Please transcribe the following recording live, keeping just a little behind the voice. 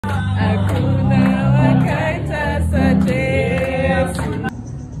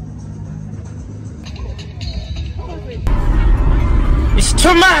It's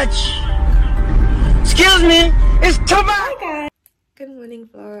too much. Excuse me. It's too much. Hi guys. Good morning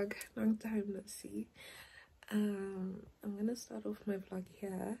vlog. Long time no see. I'm gonna start off my vlog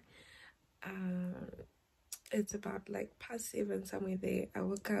here. It's about like past 7, somewhere there. I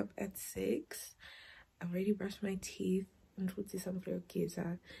woke up at 6. I already brushed my teeth and some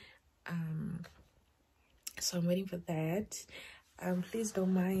so I'm waiting for that. Please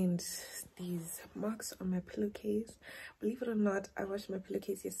don't mind these marks on my pillowcase. Believe it or not, I washed my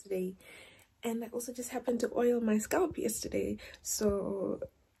pillowcase yesterday, and I also just happened to oil my scalp yesterday, so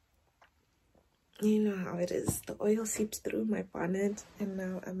you know how it is. The oil seeped through my bonnet, and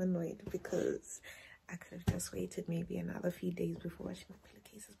now I'm annoyed because I could have just waited maybe another few days before washing my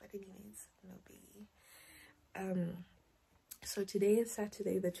pillowcases. But anyways, no biggie. So today is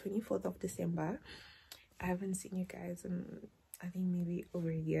Saturday, the 24th of December. I haven't seen you guys in I think maybe over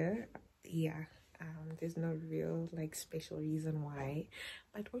a year. Yeah. There's no real like special reason why,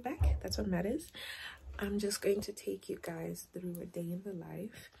 but we're back. That's what matters. I'm just going to take you guys through a day in the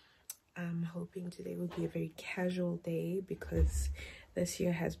life. I'm hoping today will be a very casual day because this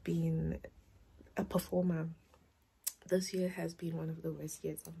year has been a performer. This year has been one of the worst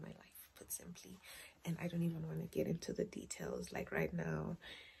years of my life, put simply, and I don't even want to get into the details. Like right now,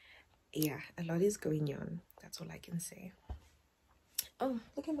 yeah, a lot is going on. That's all I can say. Oh,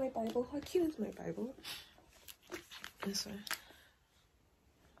 look at my Bible. How cute is my Bible? This one.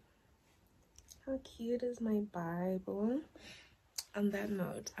 How cute is my Bible? On that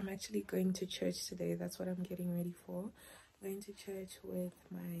note, I'm actually going to church today. That's what I'm getting ready for. I'm going to church with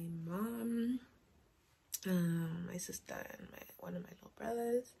my mom, my sister, and one of my little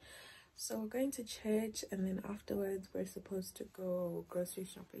brothers. So we're going to church, and then afterwards we're supposed to go grocery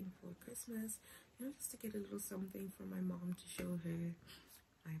shopping for Christmas. You know, just to get a little something from my mom to show her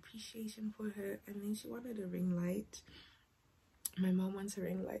my appreciation for her. And then she wanted a ring light. My mom wants a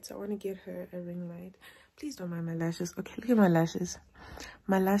ring light, so I want to get her a ring light. Please don't mind my lashes. Okay, look at my lashes.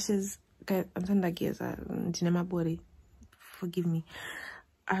 My lashes, guys, forgive me.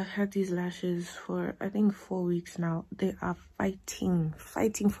 I've had these lashes for I think 4 weeks now. They are fighting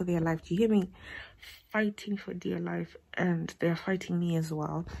for their life. Do you hear me? Fighting for their life, and they're fighting me as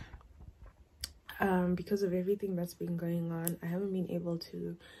well. Because of everything that's been going on, I haven't been able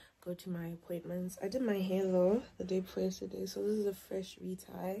to go to my appointments. I did my hair though the day before yesterday, so this is a fresh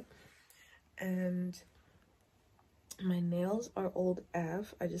retie, and my nails are old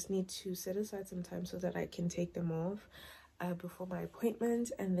AF. I just need to set aside some time so that I can take them off before my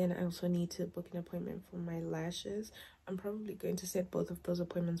appointment. And then I also need to book an appointment for my lashes. I'm probably going to set both of those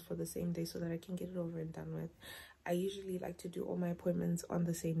appointments for the same day so that I can get it over and done with. I usually like to do all my appointments on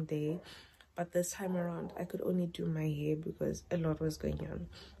the same day, but this time around I could only do my hair because a lot was going on.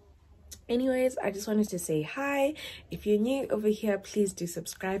 Anyways, I just wanted to say hi. If you're new over here, please do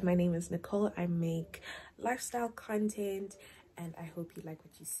subscribe. My name is Nicole. I make lifestyle content, and I hope you like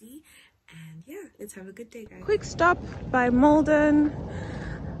what you see. And yeah, let's have a good day, guys. Quick stop by Malden.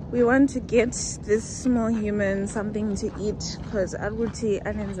 We want to get this small human something to eat because Aruti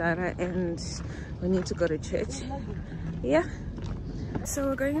and Zara, and we need to go to church. Yeah. So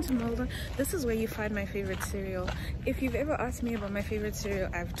we're going to Malden. This is where you find my favorite cereal. If you've ever asked me about my favorite cereal,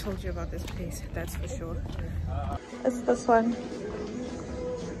 I've told you about this place, that's for sure. It's this one.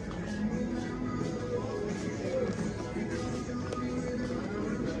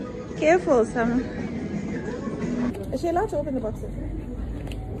 Careful, Sam. Is she allowed to open the boxes?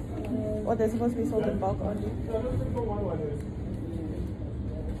 Or they're supposed to be sold in bulk only?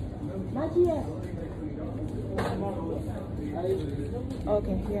 Not yet.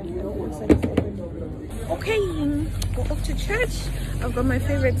 Okay, yeah, looks like it's open. Okay, we're off to church. I've got my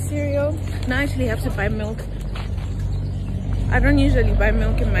favorite cereal. Now I actually have to buy milk. I don't usually buy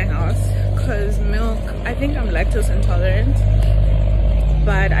milk in my house because milk, I think I'm lactose intolerant,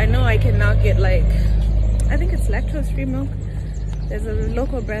 but I know I can now get like, I think it's lactose free milk. There's a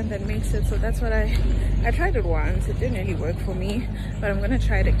local brand that makes it, so that's what I tried it once. It didn't really work for me, but I'm gonna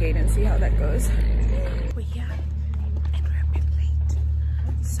try it again and see how that goes. We're here and we're a bit late,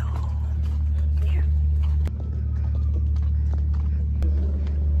 so yeah.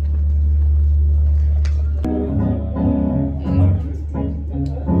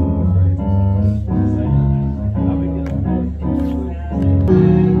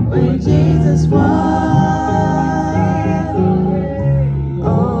 When Jesus was,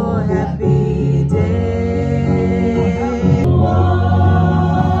 oh happy day.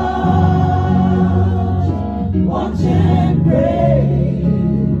 Watch and pray.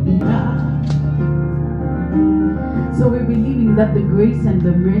 So we're believing that the grace and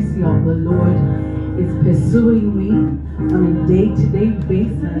the mercy of the Lord is pursuing me on a day-to-day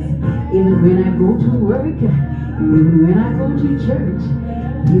basis. Even when I go to work, even when I go to church,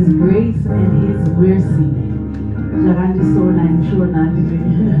 His grace and His mercy.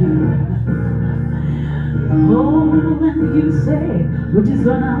 Oh, when you say, what is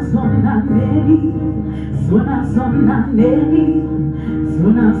gonna sona neri, sona neri,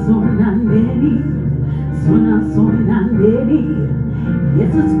 sona neri, sona neri,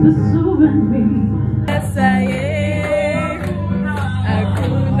 yes, it's pursuing me. Yes, I am.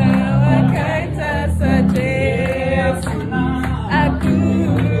 Hakuna wakaita sajes.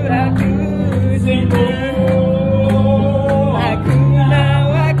 Hakuna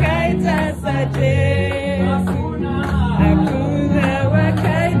wakaita sajes. Hakuna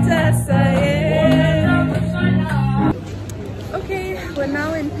wakaita sajes. Okay, we're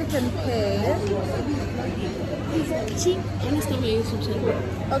now in Pick and Pay.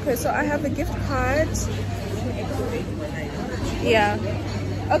 Okay, so I have a gift card. Yeah.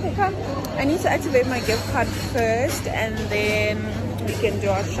 Okay, come. I need to activate my gift card first and then we can do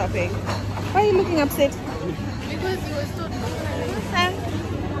our shopping. Why are you looking upset? Because it was so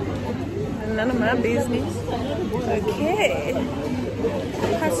None of my business. Okay.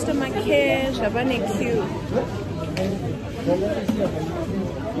 Customer care, Shabane Q.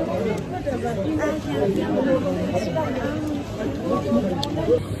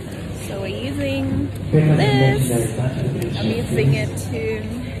 So we're using this. I'm using it to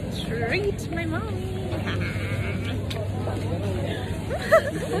treat my mommy.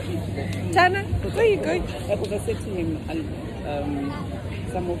 Tana, where are you going? Because I said to him,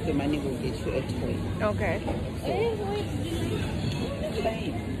 some of the money will get you a toy. Okay.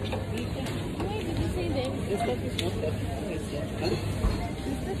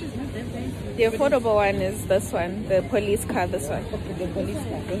 The affordable one is this one, the police car, this one. Okay, the police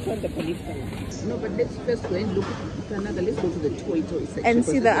car. Don't want the police car. No, but let's first go and look at another. Let's go to the toy section. And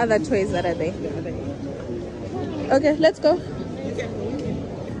see the other toys that are there. Okay, let's go.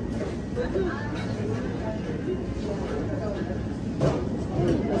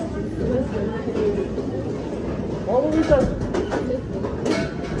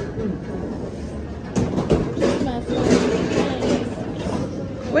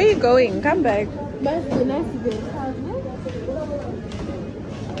 Where are you going? Come back.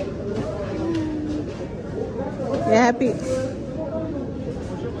 You're happy?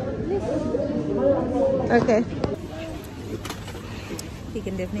 Okay. You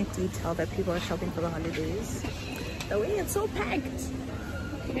can definitely tell that people are shopping for the holidays. The way it's so packed.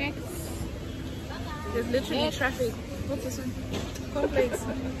 There's literally traffic. What's this one? Cornflakes.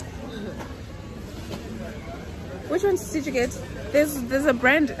 Which ones did you get? There's a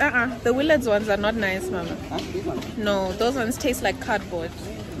brand. The Willards ones are not nice, Mama. No, those ones taste like cardboard.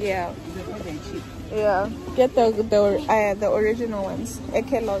 Yeah. Yeah. Get the original ones.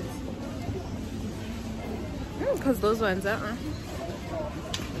 Kellogg's. Because those ones,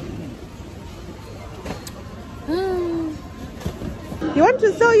 You want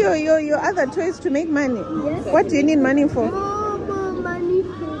to sell your other toys to make money? Yes. What do you need money for? More money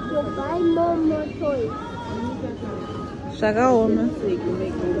to buy more toys. Shaka Oma.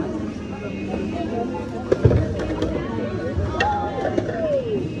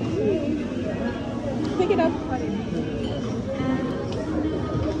 Pick it up.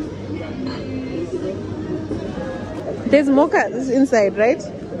 There's mochas inside, right?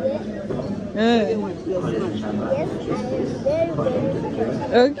 Yes,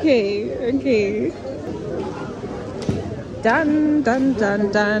 Okay. Done.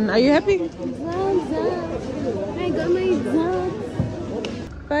 Are you happy? I got my exams.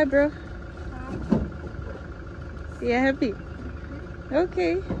 Bye, bro. You happy?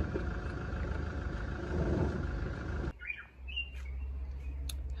 Okay.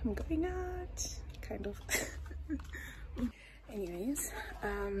 I'm going out, kind of. Anyways,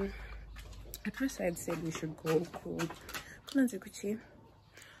 at first I had said we should go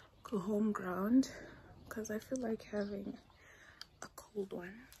home ground because I feel like having a cold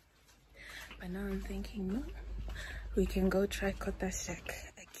one. But now I'm thinking, no, we can go try Kota shack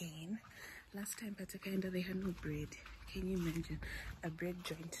again. Last time Patakanda they had no bread. Can you imagine? A bread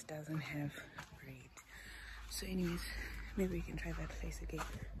joint doesn't have bread. So anyways, maybe we can try that place again.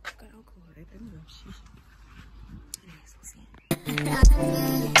 I've got alcohol, right? I don't know. Anyways, we'll see. Baby,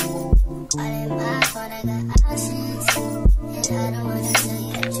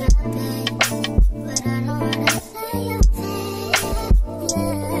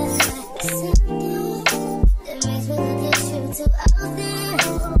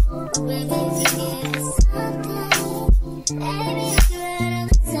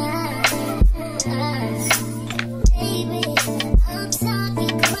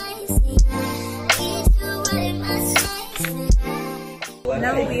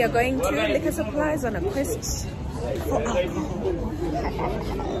 now we are going to liquor supplies on a quest for alcohol.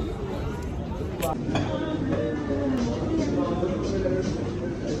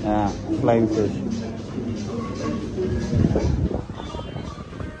 Yeah, flying fish.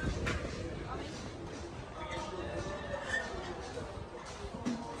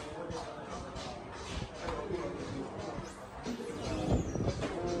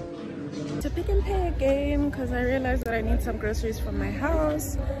 To pick and pay again because I realized that I need some groceries from my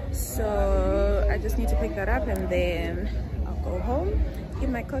house, so I just need to pick that up and then I'll go home, eat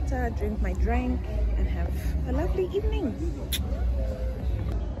my kota, drink my drink, and have a lovely evening.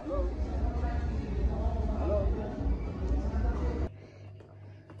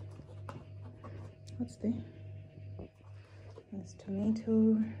 What's there? There's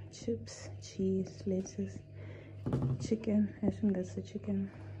tomato, chips, cheese, lettuce, chicken. I assume that's the chicken.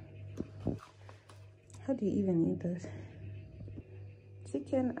 How do you even eat this?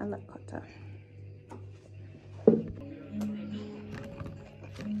 Chicken a la Kota.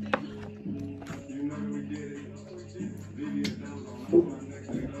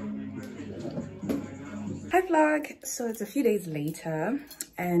 Hi vlog! So it's a few days later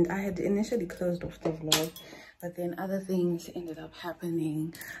and I had initially closed off the vlog, but then other things ended up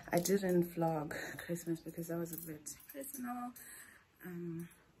happening. I didn't vlog Christmas because that was a bit personal.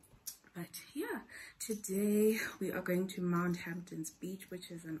 But yeah, today we are going to Mount Hampton's beach, which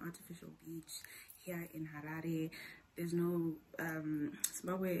is an artificial beach here in Harare. There's no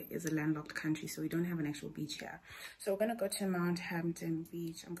Zimbabwe is a landlocked country, so we don't have an actual beach here. So we're gonna go to Mount Hampton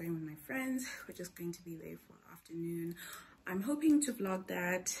Beach. I'm going with my friends. We're just going to be there for afternoon. I'm hoping to vlog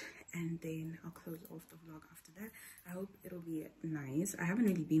that and then I'll close off the vlog after that. I hope it'll be nice. I haven't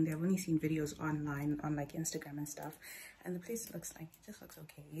really been there. I've only seen videos online on like Instagram and stuff, and the place looks like, it just looks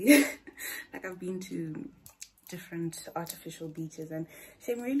okay. Like I've been to different artificial beaches and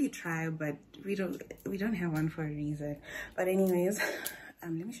they really try, but we don't have one for a reason. But anyways,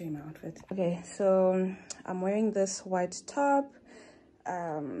 let me show you my outfit. Okay, so I'm wearing this white top.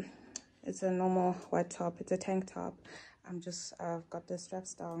 It's a normal white top. It's a tank top. I've got the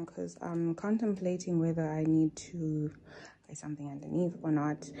straps down because I'm contemplating whether I need to buy something underneath or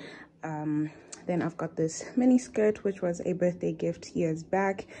not. Then I've got this mini skirt, which was a birthday gift years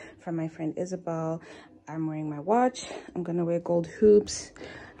back from my friend Isabel. I'm wearing my watch. I'm gonna wear gold hoops.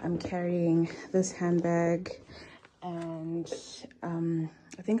 I'm carrying this handbag, and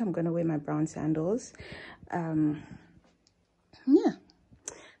I think I'm gonna wear my brown sandals. Yeah,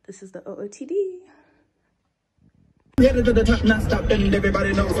 this is the OOTD. Headed to the top, not stop, and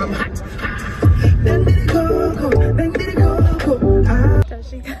everybody knows I'm hot. Then did it go, then did it go.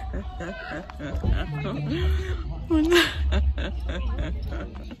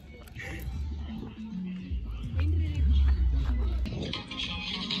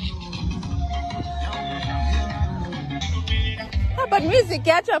 But music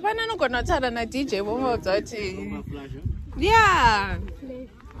catch up and I'm gonna tell a DJ one more time. Yeah.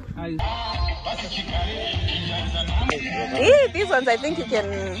 These ones I think you can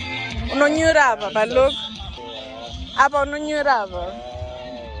unonyuraba, but look. Aba unonyuraba.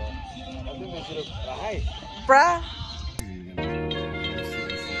 Bruh.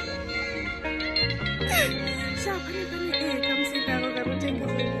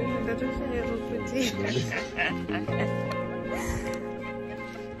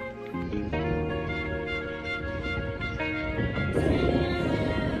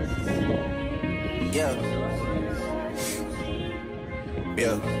 Yeah.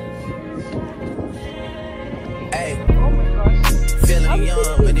 Yeah. Hey. Oh my gosh. Feeling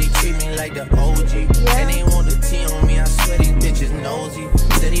young, but they treat me like the OG. Yeah. And they want the T on me, I swear these bitches nosy.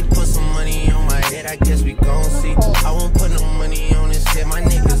 Said he put some money on my head, I guess we gon' see. I won't put no money on his head, my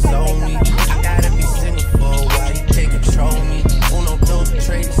niggas owe me. I gotta be single for a while, he can't control me. Uno dope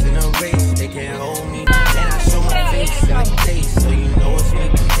traits in a race, they can't hold me. And I show my face in a case, so you know it's me.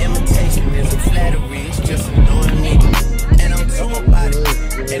 Imitation is a flattery, it's just annoying me. And I'm too about it.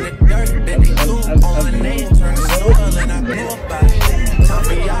 And the dirt that they do on my name turn to soil, and I blew about it. Time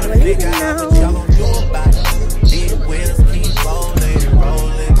for y'all to figure out what y'all gon' do about it. Big wheels keep rolling,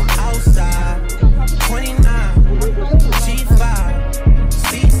 rolling. Outside, 29, G5,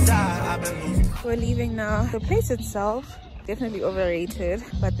 seaside. I've been losing. We're leaving now. The place itself, definitely overrated,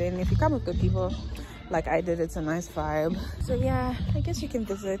 but then if you come with good people like I did, it's a nice vibe. So yeah, I guess you can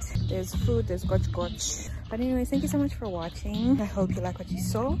visit. There's food, there's gotch. But anyways, thank you so much for watching. I hope you like what you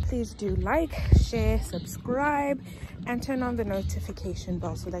saw. Please do like, share, subscribe, and turn on the notification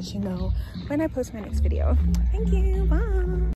bell so that you know when I post my next video. Thank you. Bye.